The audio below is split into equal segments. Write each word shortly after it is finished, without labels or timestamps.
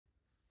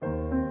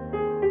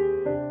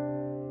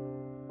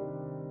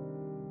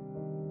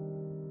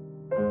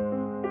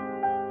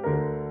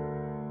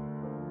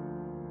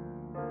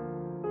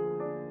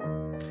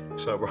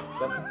What's up,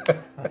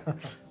 bro?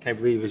 Can't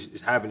believe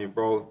it's happening,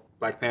 bro.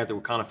 Black Panther,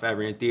 Wakanda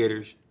Forever in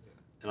theaters.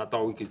 And I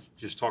thought we could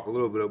just talk a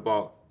little bit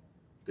about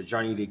the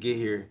journey to get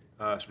here,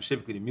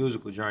 specifically the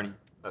musical journey.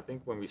 I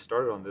think when we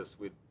started on this,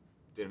 we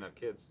didn't have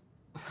kids.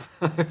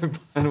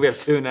 And we have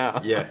 2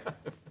 now. Yeah,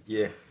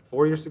 yeah.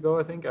 4 years ago,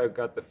 I think, I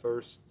got the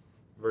first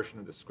version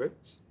of the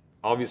script.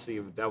 Obviously,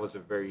 that was a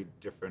very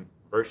different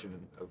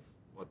version of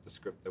what the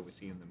script that we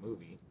see in the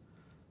movie,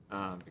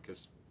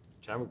 because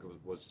Chadwick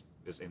was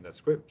in that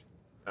script.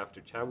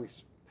 After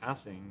Chadwick's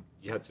passing,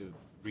 you had to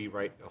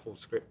rewrite a whole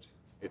script.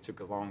 It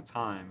took a long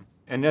time.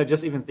 And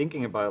just even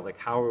thinking about it,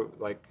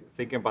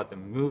 thinking about the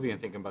movie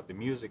and thinking about the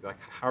music, like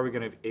how are we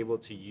going to be able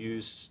to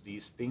use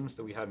these themes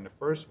that we had in the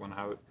first one?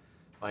 How,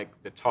 like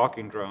the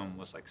talking drum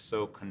was like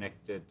so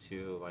connected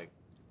to like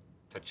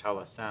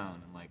T'Challa's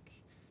sound, and like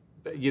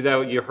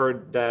you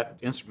heard that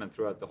instrument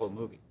throughout the whole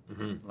movie.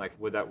 Mm-hmm. Like,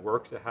 would that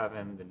work to have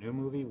in the new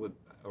movie?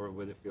 Or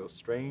would it feel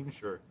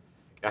strange? Or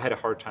I had a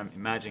hard time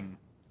imagining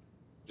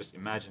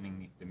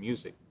the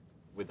music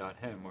without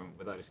him or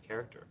without his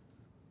character.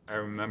 I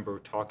remember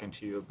talking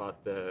to you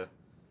about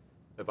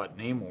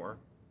Namor,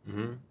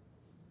 mm-hmm.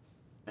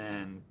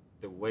 and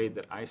the way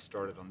that I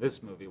started on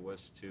this movie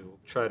was to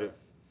try to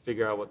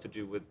figure out what to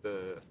do with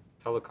the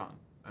telecom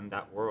and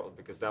that world,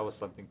 because that was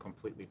something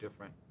completely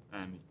different.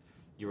 And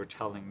you were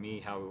telling me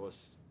how it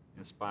was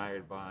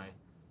inspired by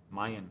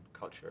Mayan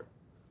culture.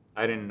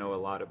 I didn't know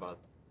a lot about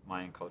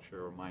Mayan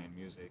culture or Mayan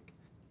music.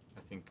 I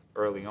think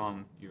early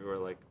on you were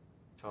like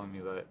telling me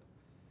that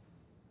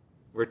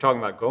we're talking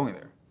about going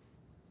there.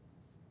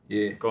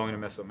 Yeah. Going to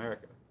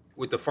Mesoamerica.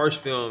 With the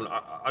first film,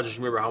 I just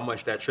remember how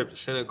much that trip to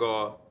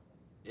Senegal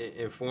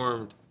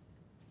informed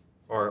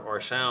our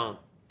sound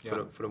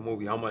for the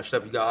movie, how much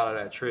stuff you got out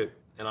of that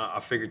trip. And I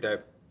figured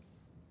that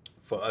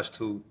for us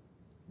to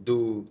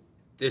do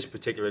this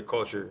particular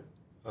culture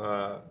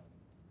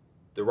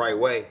the right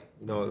way,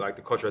 you know, like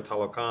the culture of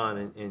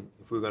Talokan, and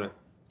if we're going to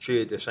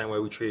treat it the same way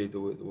we treated the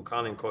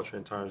Wakandan culture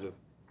in terms of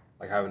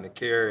like having the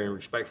care and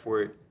respect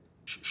for it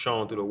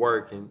shown through the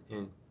work, and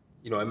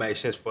you know, it made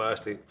sense for us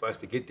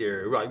to get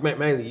there. Like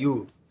mainly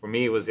you. For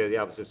me, it was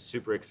I was just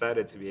super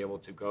excited to be able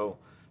to go.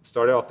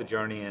 Started off the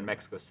journey in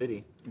Mexico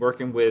City,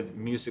 working with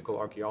musical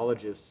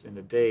archaeologists in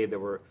the day.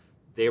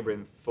 They've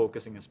been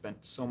focusing and spent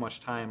so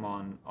much time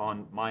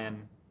on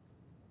Mayan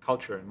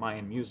culture and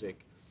Mayan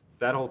music.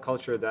 That whole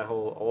culture,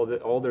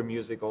 all their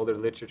music, all their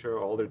literature,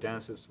 all their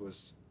dances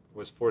was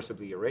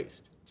forcibly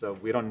erased. So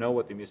we don't know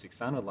what the music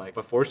sounded like.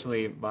 But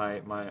fortunately,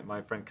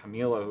 my friend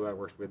Camilo, who I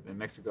worked with in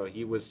Mexico,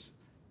 he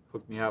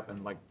hooked me up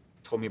and like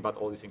told me about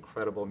all these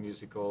incredible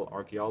musical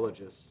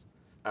archaeologists.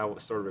 I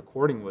started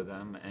recording with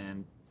them,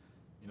 and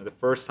you know, the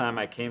first time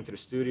I came to the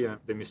studio,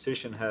 the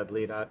musician had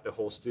laid out the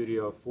whole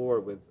studio floor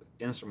with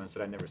instruments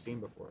that I'd never seen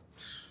before.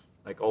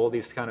 Like all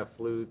these kind of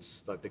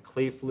flutes, like the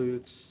clay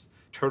flutes,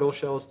 turtle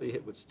shells that you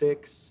hit with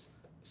sticks,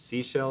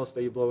 seashells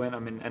that you blow in. I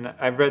mean, and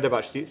I read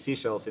about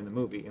seashells in the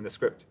movie, in the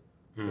script,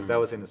 because that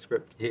was in the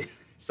script. Yeah.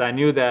 So I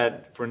knew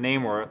that for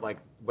Namor, like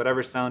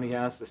whatever sound he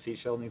has, the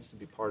seashell needs to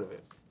be part of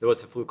it. There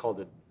was a flute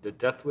called the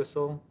death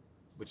whistle,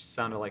 which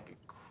sounded like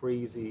a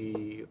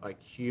crazy,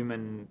 like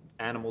human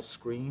animal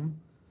scream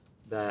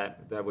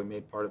that we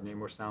made part of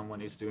Namor's sound when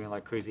he's doing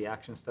like crazy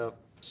action stuff.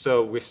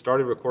 So we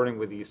started recording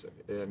with these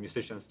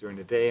musicians during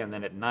the day, and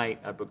then at night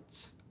I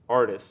booked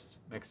artists,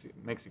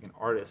 Mexican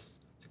artists,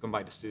 to come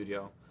by the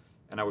studio,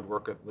 and I would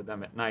work with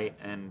them at night,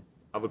 and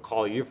I would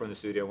call you from the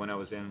studio when I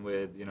was in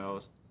with, you know,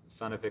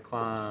 Son of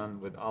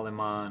Clan, with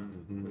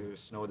Aleman, mm-hmm. with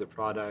Snow the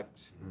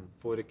Product,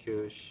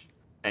 Fodekush,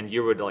 and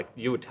you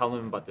would tell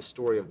them about the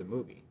story of the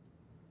movie.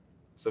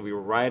 So we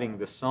were writing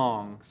the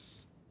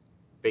songs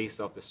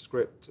based off the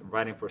script and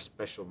writing for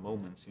special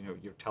moments. You know,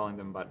 you're telling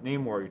them about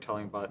Namor, you're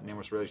telling about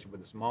Namor's relationship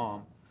with his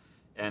mom,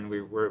 and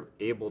we were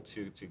able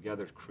to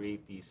together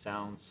create these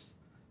sounds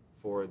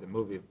for the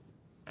movie.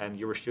 And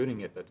you were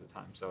shooting it at the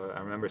time, so I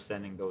remember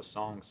sending those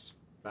songs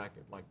back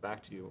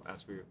to you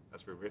as we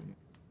were written.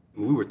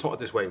 We were taught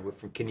this way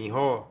from Kenny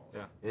Hall.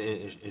 Yeah.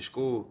 In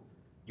school,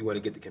 you want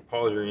to get the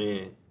composer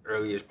in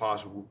early as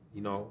possible,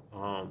 you know,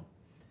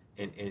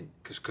 and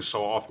because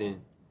so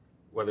often,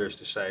 whether it's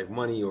to save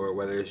money or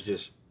whether it's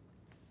just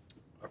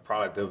a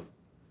product of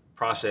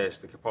process,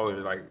 the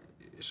composer like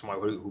is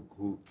somebody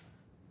who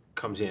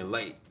comes in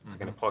late, mm-hmm.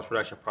 like in the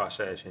post-production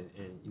process, and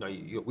you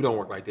know, we don't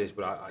work like this,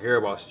 but I hear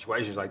about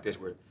situations like this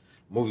where the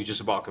movie's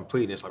just about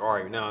complete, and it's like, all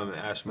right, now I'm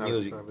gonna add some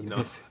music, you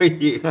know.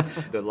 Yeah.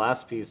 The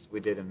last piece we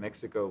did in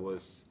Mexico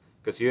was,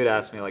 because you had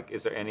asked me, like,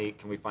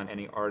 can we find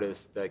any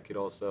artist that could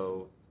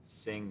also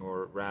sing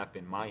or rap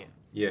in Mayan?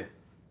 Yeah.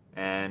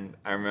 And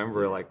I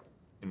remember like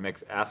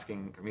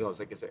asking Camilo, I was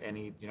like, is there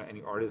any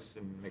artists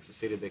in Mexico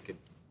City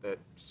that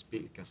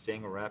can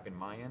sing or rap in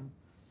Mayan?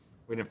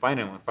 We didn't find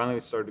anyone. Finally, we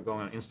started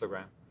going on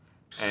Instagram,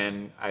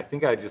 and I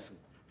think I just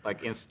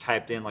like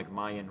typed in like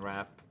Mayan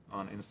rap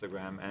on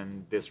Instagram,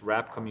 and this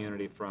rap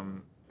community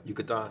from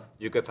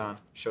Yucatan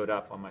showed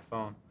up on my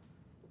phone,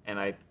 and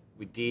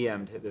we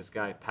DM'd this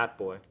guy Pat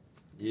Boy.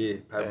 Yeah,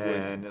 Pat Boy.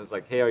 And it was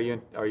like, hey, are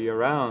you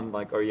around?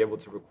 Like, are you able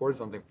to record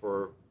something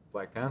for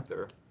Black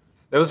Panther.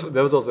 That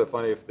was also a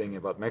funny thing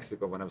about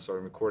Mexico when I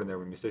started recording there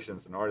with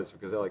musicians and artists,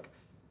 because they're like,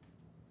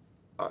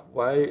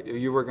 why are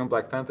you working on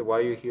Black Panther? Why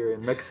are you here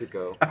in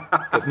Mexico?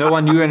 Because no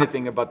one knew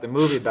anything about the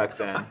movie back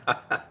then.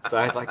 So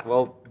I had like,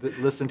 well,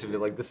 listen to me.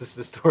 Like, this is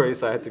the story.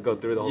 So I had to go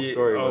through the whole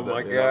story. Oh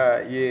my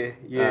God.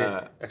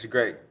 Yeah. That's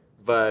great.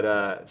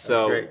 But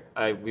so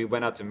we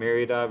went out to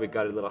Mérida. We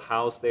got a little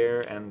house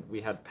there, and we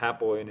had Pat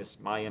Boy and his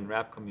Mayan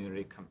rap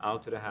community come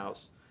out to the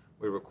house.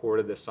 We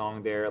recorded the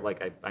song there.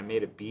 Like I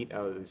made a beat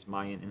out of these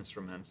Mayan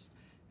instruments,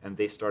 and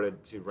they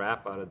started to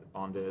rap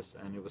on this.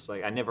 And it was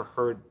like, I never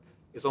heard.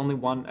 It's only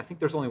one. I think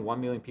there's only 1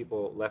 million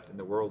people left in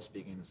the world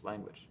speaking this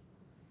language.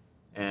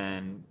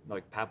 And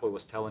like Pat Boy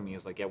was telling me,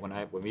 it's like, yeah,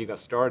 when we got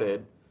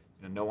started,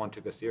 no one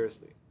took us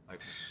seriously.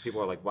 Like,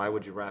 people are like, why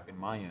would you rap in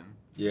Mayan?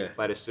 Yeah.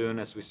 But as soon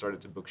as we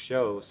started to book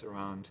shows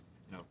around,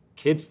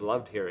 kids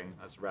loved hearing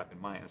us rap in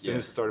Mayan. As soon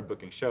as we started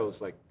booking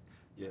shows, like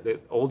the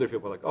older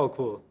people were like, oh,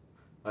 cool.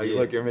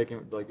 Like you're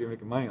making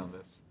money on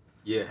this.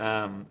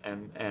 Yeah.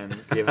 And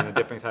giving a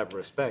different type of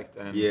respect.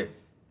 And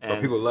but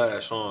people love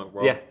that song,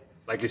 bro. Yeah.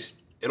 Like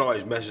it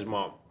always messes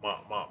my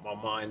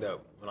mind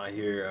up when I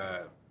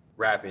hear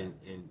rapping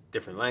in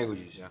different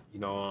languages. Yeah.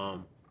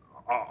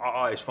 I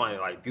always find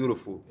it like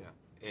beautiful. Yeah.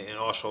 And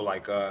also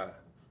like I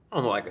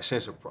don't know, like a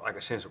sense of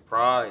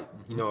pride.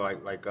 Mm-hmm.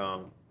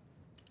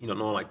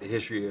 Knowing like the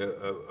history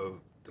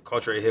of the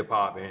culture of hip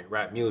hop and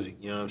rap music.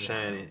 You know what I'm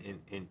saying?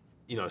 And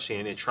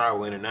seeing it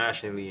travel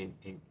internationally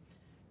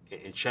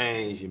and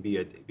change and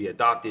be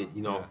adopted.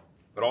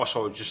 But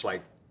also just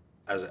like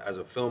as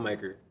a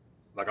filmmaker,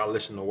 like I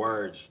listen to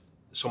words.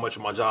 So much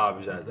of my job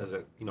is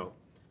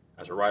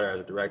as a writer, as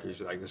a director, is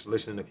like just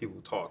listening to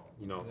people talk.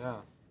 Yeah.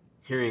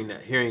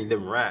 Hearing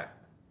them rap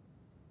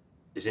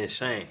is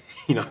insane.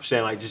 You know what I'm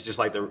saying? Like just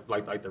like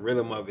the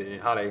rhythm of it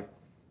and how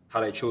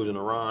they choosing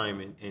to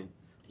rhyme and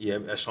yeah,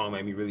 that song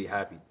made me really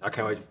happy. I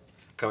can't wait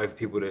for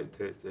people to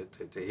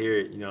hear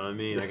it. You know what I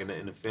mean? Like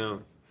in the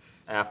film.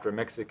 After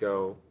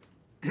Mexico,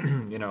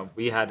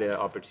 we had the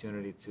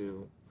opportunity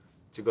to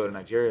go to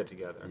Nigeria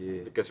together.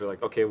 Yeah. Because we're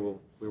like, okay, well,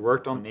 we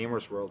worked on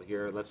Namor's world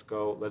here. Let's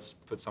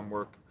put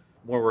more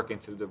work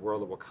into the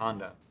world of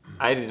Wakanda.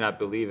 I did not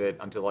believe it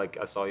until like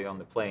I saw you on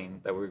the plane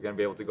that we were gonna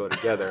be able to go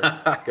together.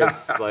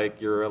 Because like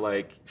you're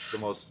like the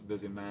most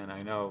busy man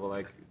I know,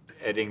 like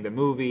editing the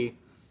movie,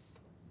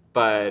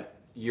 but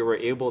you were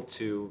able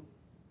to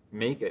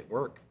make it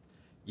work.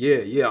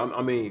 Yeah.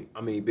 I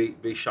mean,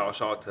 big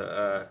shouts out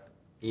to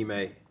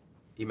Ime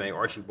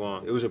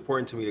Archibald. It was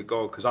important to me to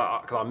go because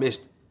I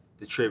missed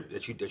the trip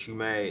that you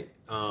made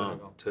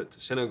to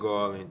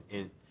Senegal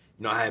and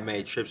I had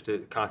made trips to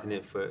the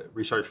continent for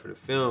research for the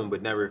film,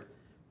 but never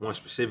one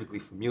specifically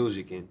for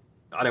music. And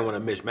I didn't want to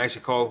miss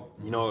Mexico,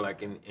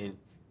 like and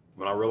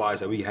when I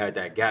realized that we had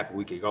that gap,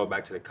 we could go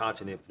back to the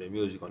continent for the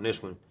music on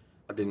this one.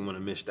 I didn't want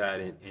to miss that,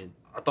 and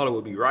I thought it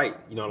would be right,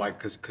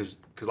 like because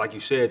like you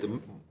said, the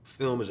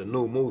film is a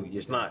new movie.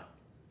 It's not.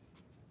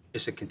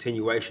 It's a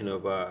continuation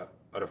of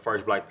the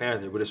first Black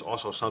Panther, but it's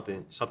also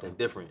something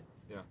different.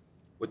 Yeah.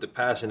 With the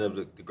passing of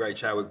the great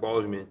Chadwick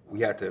Boseman,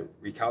 we had to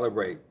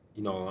recalibrate.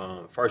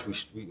 First we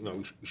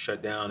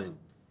shut down and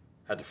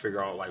had to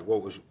figure out like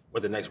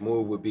what the next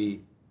move would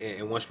be.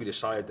 And once we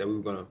decided that we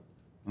were gonna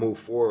move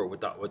forward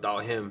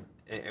without him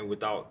and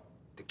without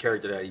the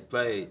character that he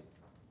played,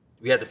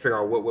 we had to figure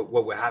out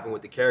what would happen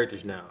with the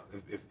characters now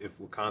if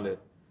Wakanda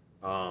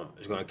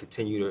is gonna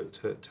continue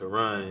to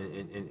run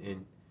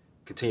and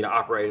continue to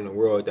operate in the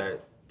world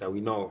that we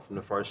know from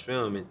the first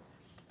film. And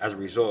as a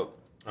result,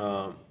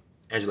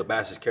 Angela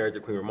Bassett's character,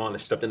 Queen Ramonda,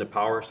 stepped into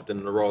power, stepped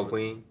into the role of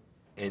queen,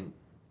 and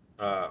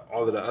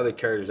all of the other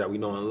characters that we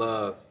know and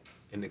love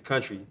in the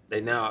country, they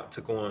now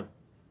took on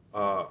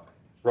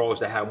roles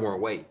that have more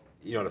weight.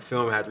 The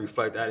film had to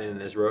reflect that,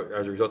 and as a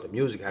result, the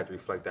music had to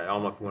reflect that. I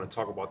don't know if you want to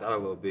talk about that a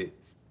little bit.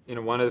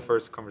 One of the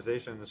first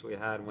conversations we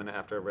had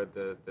after I read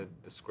the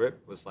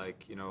script was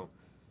like,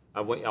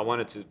 I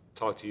wanted to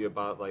talk to you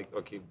about like,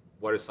 okay,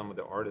 what are some of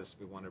the artists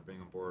we want to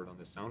bring on board on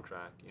this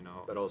soundtrack,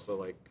 but also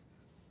like,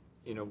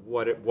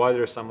 what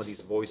are some of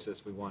these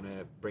voices we want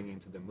to bring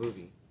into the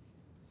movie?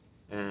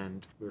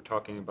 And we were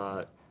talking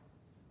about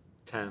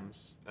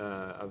Thames.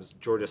 I was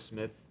Georgia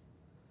Smith.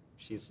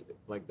 She's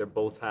like, they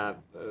both have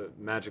a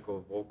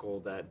magical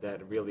vocal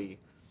that really,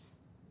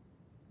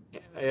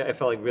 I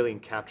felt like really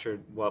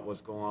captured what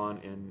was going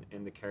on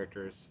in the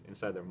characters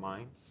inside their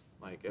minds.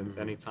 Like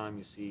anytime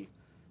you see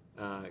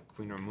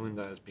Queen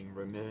Ramonda as being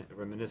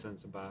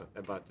reminiscent about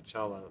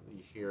T'Challa,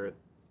 you hear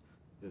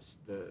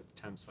the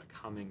Thames like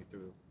humming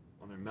through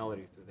on their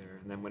melody through there.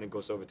 And then when it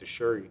goes over to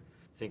Shuri,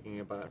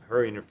 thinking about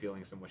her inner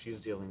feelings and what she's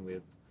dealing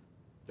with,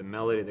 the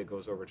melody that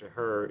goes over to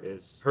her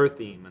is her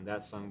theme, and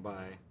that's sung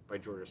by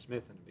Georgia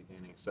Smith in the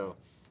beginning. So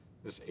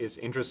it's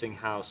interesting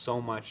how so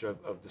much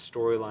of the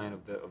storyline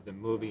of the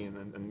movie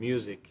and the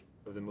music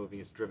of the movie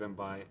is driven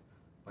by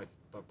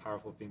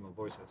powerful female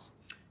voices.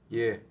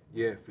 Yeah,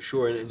 for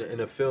sure. And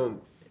the film,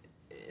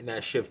 and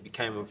that shift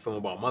became a film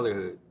about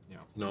motherhood.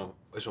 Yeah.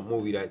 It's a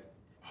movie that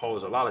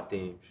holds a lot of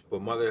themes,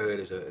 but motherhood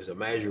is a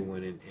major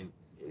one, and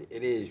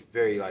it is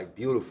very like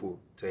beautiful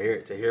to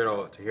hear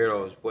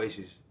those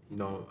voices, you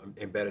know,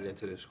 embedded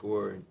into the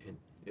score. And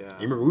Yeah.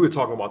 you remember we were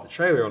talking about the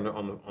trailer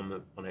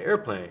on the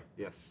airplane.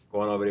 Yes.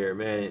 Going over there,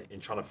 man,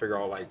 and trying to figure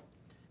out like,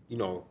 you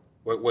know,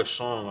 what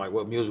song, like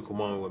what musical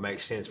moment would make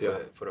sense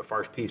for the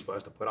first piece for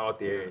us to put out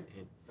there.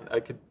 And I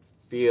could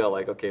feel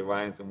like, okay,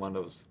 Ryan's in one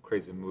of those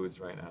crazy moods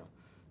right now.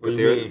 What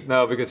do you mean?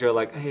 No, because you're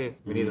like, hey,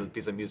 we need a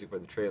piece of music for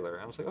the trailer.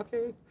 And I was like,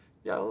 okay,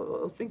 yeah,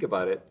 I'll think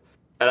about it.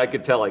 And I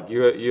could tell like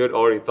you had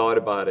already thought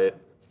about it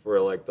for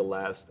like the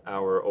last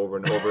hour over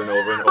and over and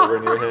over and over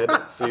in your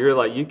head. So you're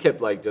like, you kept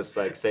like just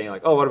like saying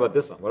like, oh, what about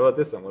this song? What about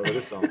this song? What about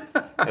this song?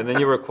 And then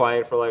you were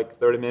quiet for like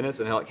 30 minutes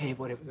and you're like, hey,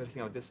 what do you think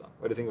about this song?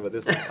 What do you think about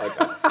this song?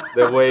 Like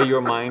the way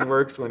your mind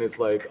works when it's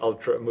like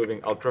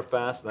moving ultra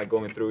fast and like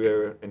going through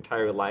your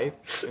entire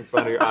life in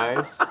front of your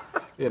eyes.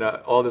 You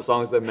know, all the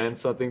songs that meant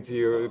something to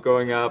you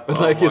growing up. And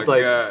like it's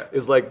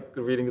like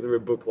reading through a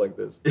book like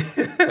this.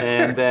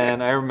 And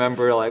then I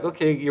remember like,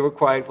 okay, you were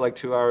quiet for like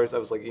 2 hours. I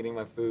was like eating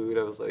my food.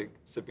 I was like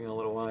sipping a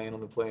little wine on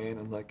the plane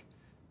and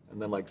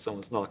then like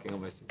someone's knocking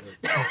on my seat.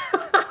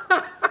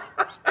 Like,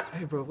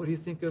 hey bro, what do you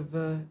think of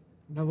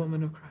No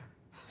Woman No Cry?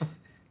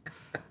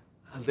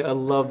 I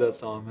love that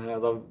song, man. I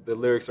love the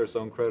lyrics are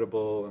so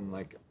incredible. And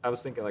like I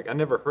was thinking like I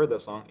never heard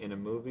that song in a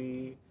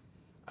movie.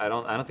 I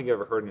don't think I've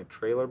ever heard in a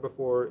trailer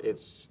before.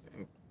 It's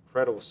an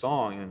incredible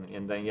song,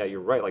 and then yeah,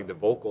 you're right. Like the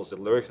vocals, the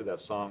lyrics of that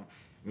song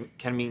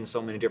can mean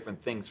so many different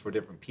things for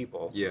different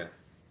people. yeah.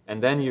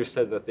 And then you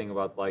said the thing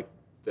about like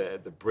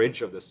the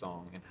bridge of the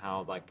song and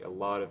how like a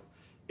lot of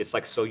it's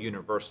like so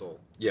universal.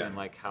 Yeah. And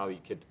like how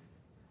it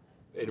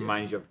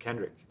reminds you of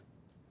Kendrick.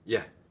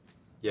 Yeah.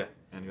 Yeah.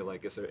 And you're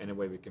like, is there any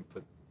way we can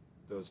put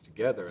those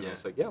together? And I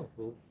was like, yeah,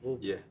 we'll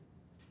Yeah.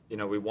 You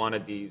know, we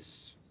wanted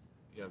these,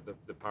 you know,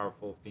 the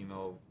powerful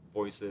female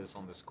voices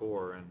on the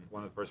score, and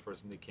one of the first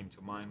person that came to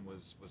mind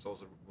was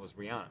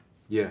Rihanna.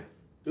 Yeah.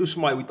 It was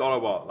somebody we thought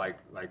about like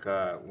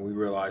when we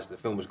realized the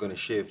film was going to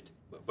shift,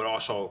 but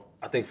also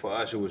I think for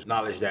us it was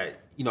knowledge that,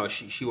 you know,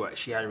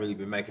 she hadn't really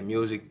been making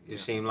music. It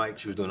seemed like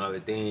she was doing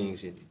other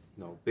things and, you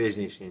know,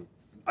 business. And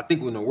I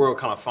think when the world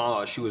kind of found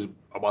out she was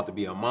about to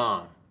be a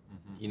mom,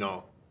 you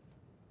know,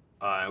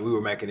 and we were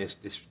making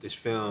this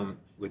film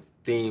with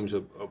themes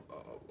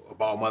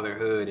about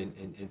motherhood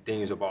and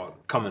themes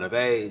about coming of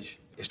age,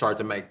 it started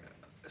to make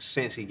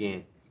sense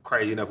again.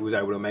 Crazy enough, we was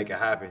able to make it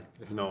happen,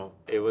 you know.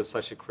 It was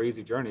such a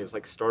crazy journey. It was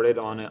like started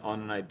on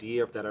an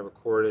idea that I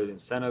recorded in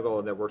Senegal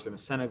and that worked in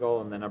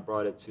Senegal, and then I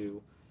brought it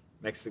to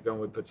Mexico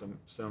and we put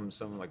some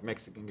like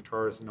Mexican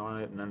guitars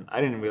on it, and then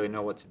I didn't really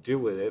know what to do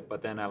with it,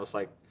 but then I was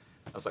like,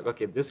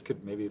 okay, this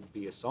could maybe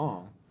be a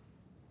song.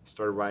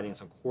 Started writing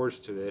some chords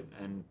to it,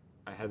 and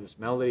I had this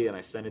melody and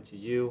I sent it to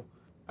you.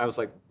 I was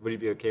like, would you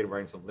be okay to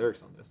writing some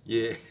lyrics on this?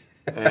 Yeah.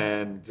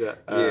 And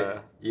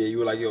you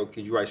were like, yo,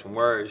 could you write some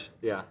words?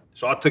 Yeah.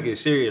 So I took it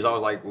serious. I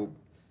was like, well,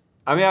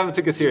 I mean, I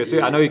took it seriously.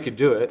 Yeah. I know you could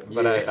do it,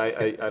 but Yeah.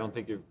 I don't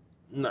think you.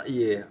 not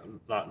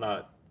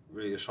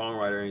really a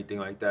songwriter or anything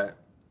like that.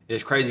 And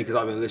it's crazy because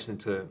I've been listening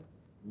to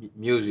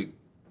music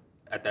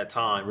at that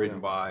time written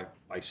by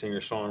like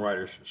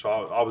singer-songwriters. So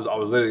I was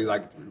literally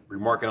like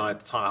remarking on at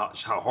the time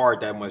how hard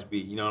that must be.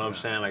 You know what I'm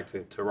saying?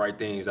 Like to write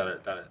things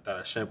that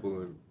are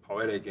simple and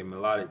poetic and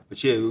melodic.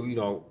 But yeah, you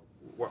know,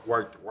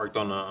 worked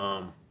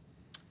on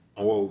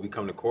what would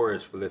become the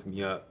chorus for "Lift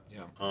Me Up."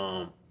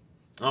 Yeah.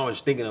 I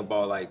was thinking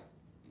about like,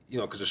 you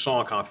know, because the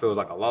song kind of feels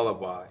like a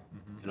lullaby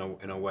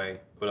in a way,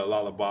 but a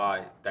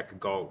lullaby that could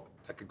go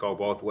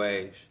both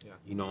ways. Yeah.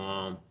 You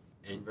know,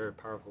 some very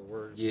powerful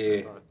words.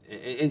 Yeah,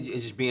 and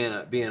just being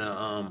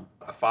a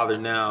father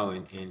now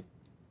and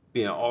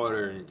being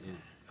older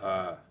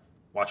and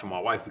watching my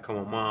wife become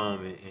a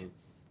mom and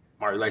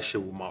my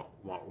relationship with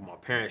my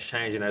parents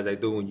changing as they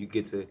do when you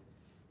get to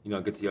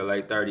your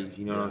late 30s.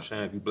 You know what I'm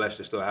saying? If you're blessed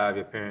to still have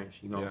your parents,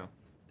 you know. Yeah.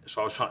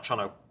 So I was trying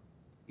to,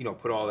 you know,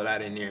 put all of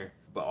that in there,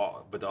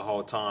 but the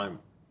whole time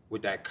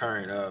with that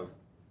current of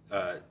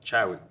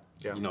Chadwick,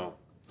 you know.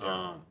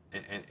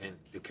 And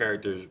the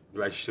character's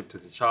relationship to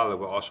T'Challa,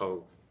 but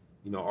also,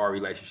 you know, our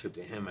relationship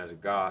to him as a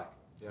guy.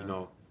 Yeah. You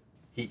know,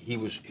 he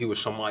was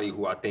somebody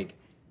who I think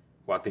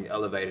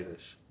elevated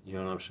us. You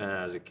know what I'm saying?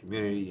 As a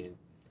community and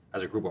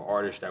as a group of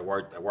artists that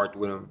worked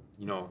with him.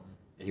 You know,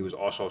 and he was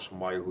also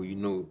somebody who you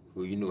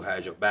knew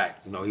had your back.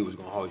 You know, he was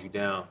gonna hold you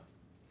down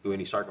through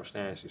any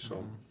circumstances.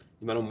 So,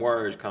 you know, them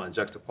words kind of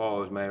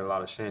juxtaposed made a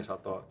lot of sense. I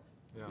thought.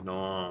 Yeah. You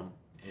know,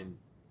 and.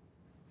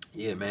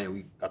 Yeah, man,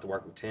 we got to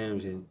work with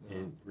Tim's and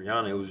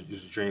Rihanna. It was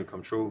just a dream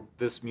come true.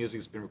 This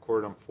music's been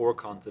recorded on 4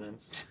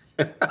 continents.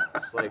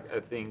 It's like, I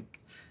think,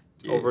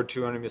 over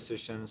 200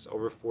 musicians,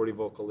 over 40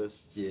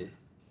 vocalists. Yeah.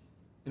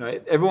 You know,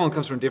 everyone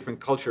comes from different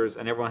cultures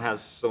and everyone has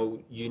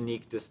so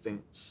unique,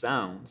 distinct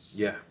sounds.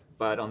 Yeah.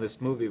 But on this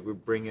movie, we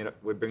bring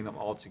them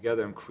all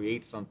together and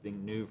create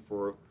something new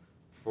for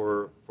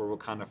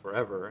Wakanda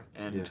Forever.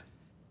 And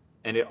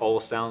it all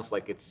sounds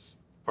like it's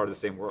part of the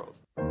same world.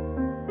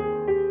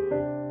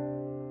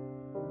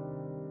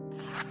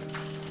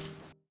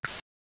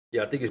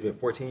 Yeah, I think it's been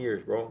 14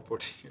 years, bro.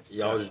 14 years.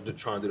 Yeah, I was just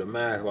trying to do the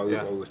math while we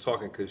was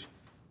talking, cause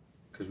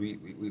because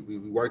we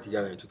worked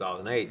together in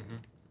 2008.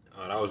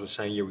 That was the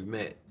same year we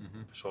met.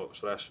 So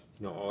that's,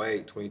 you know,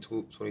 08,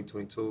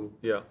 2022.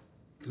 Yeah.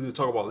 Because we would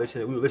talk about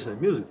listening, we would listen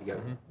to music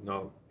together, you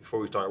know, before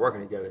we started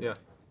working together. Yeah.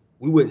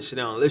 We wouldn't sit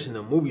down and listen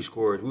to movie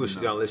scores. We would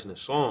sit down and listen to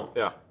songs.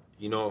 Yeah.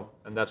 You know.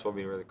 And that's what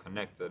we really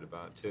connected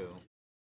about too.